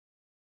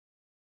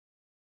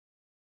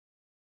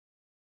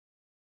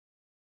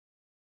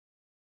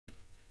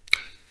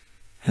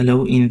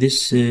Hello, in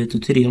this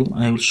tutorial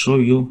I will show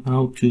you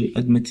how to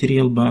add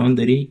material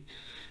boundary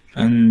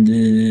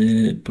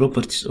and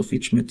properties of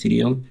each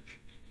material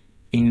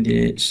in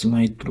the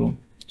Slide Pro.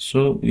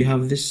 So we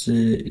have this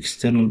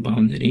external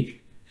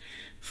boundary.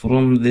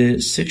 From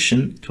the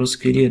section it was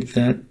clear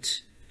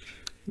that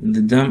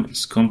the dam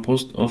is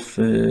composed of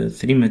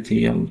three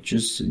materials, which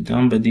is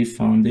dam body,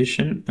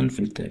 foundation and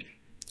filter.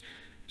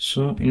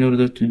 So in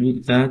order to do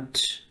that,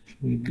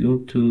 we go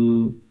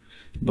to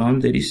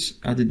boundaries,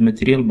 added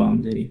material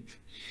boundary.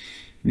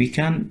 We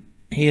can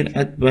here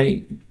add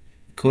by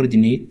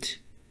coordinate.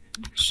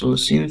 So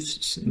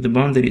since the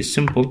boundary is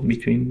simple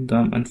between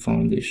dam and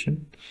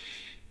foundation,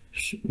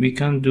 we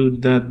can do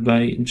that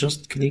by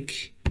just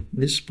click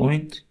this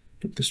point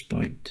to this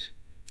point,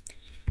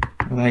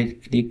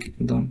 right click,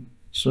 done.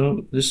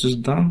 So this is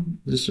done,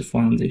 this is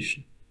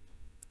foundation.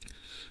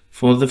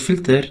 For the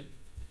filter,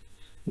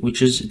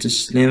 which is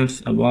its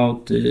length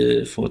about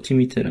 40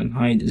 meter and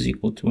height is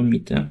equal to 1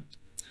 meter.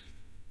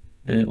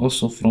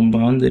 Also from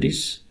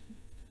boundaries,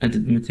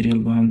 added material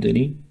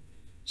boundary,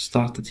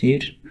 started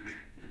here,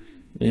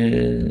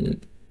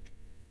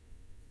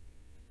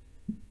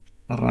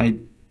 right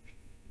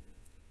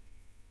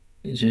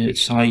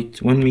its height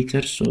 1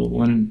 meter, so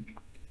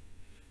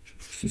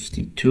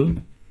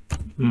 152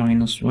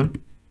 minus 1,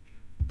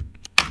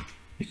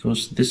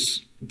 because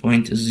this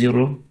point is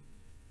 0,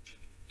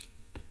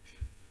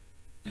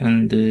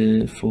 and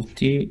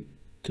 40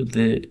 to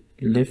the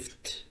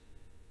left,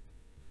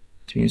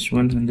 it means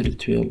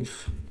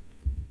 112.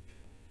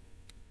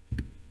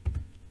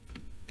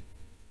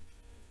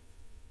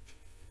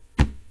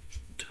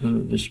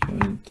 To this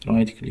point,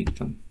 right click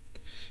done.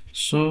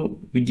 So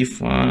we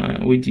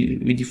define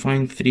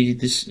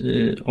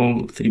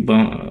all three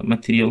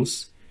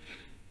materials.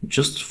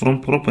 Just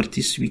from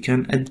properties we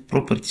can add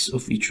properties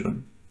of each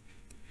one.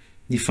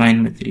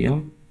 Define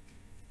material.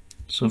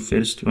 So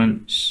first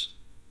one is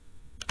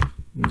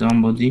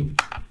dam body,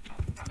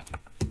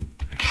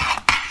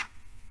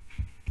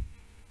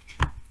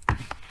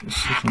 the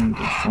second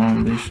the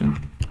foundation,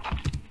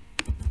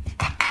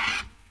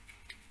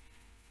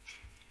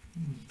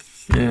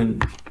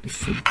 third the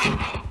filter.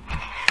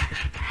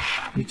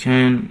 We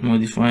can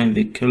modify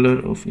the color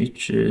of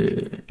each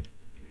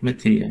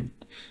material.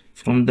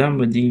 From dam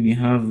body we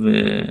have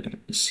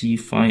C,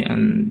 phi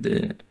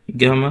and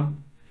gamma.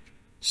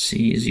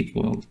 C is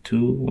equal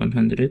to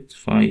 100,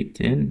 phi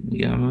 10,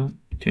 gamma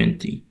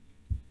 20.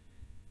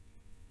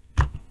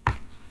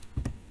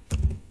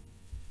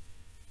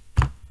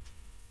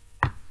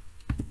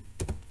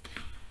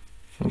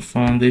 For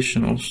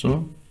foundation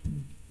also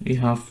we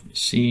have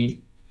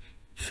C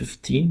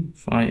 15,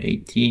 phi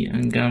 80,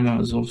 and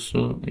gamma is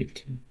also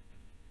 80.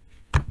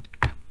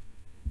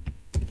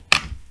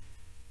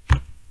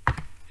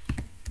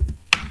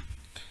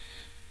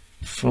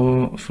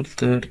 For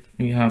filter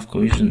we have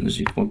cohesion is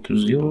equal to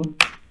 0,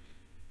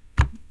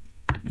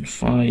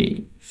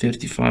 phi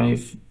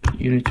 35,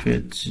 unit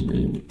width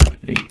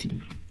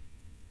 80.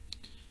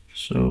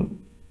 So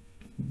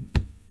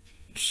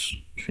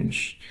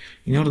finish.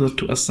 In order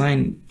to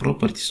assign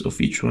properties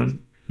of each one,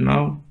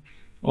 now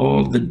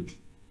all the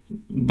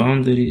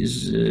boundary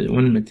is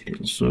one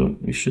material, so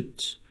we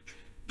should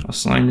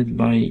assign it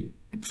by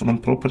from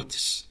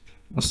properties,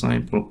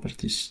 assign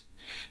properties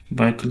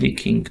by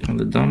clicking on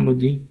the dam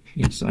body,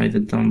 inside the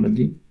dam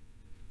body,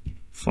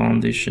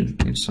 foundation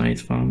inside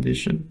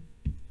foundation,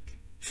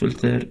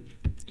 filter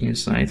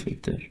inside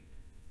filter.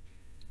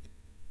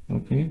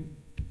 Okay,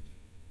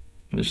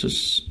 this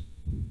is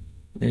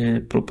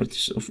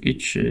properties of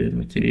each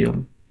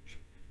material.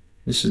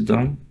 This is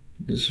dam,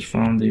 this is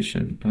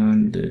foundation,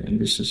 and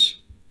this is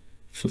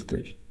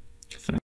filter.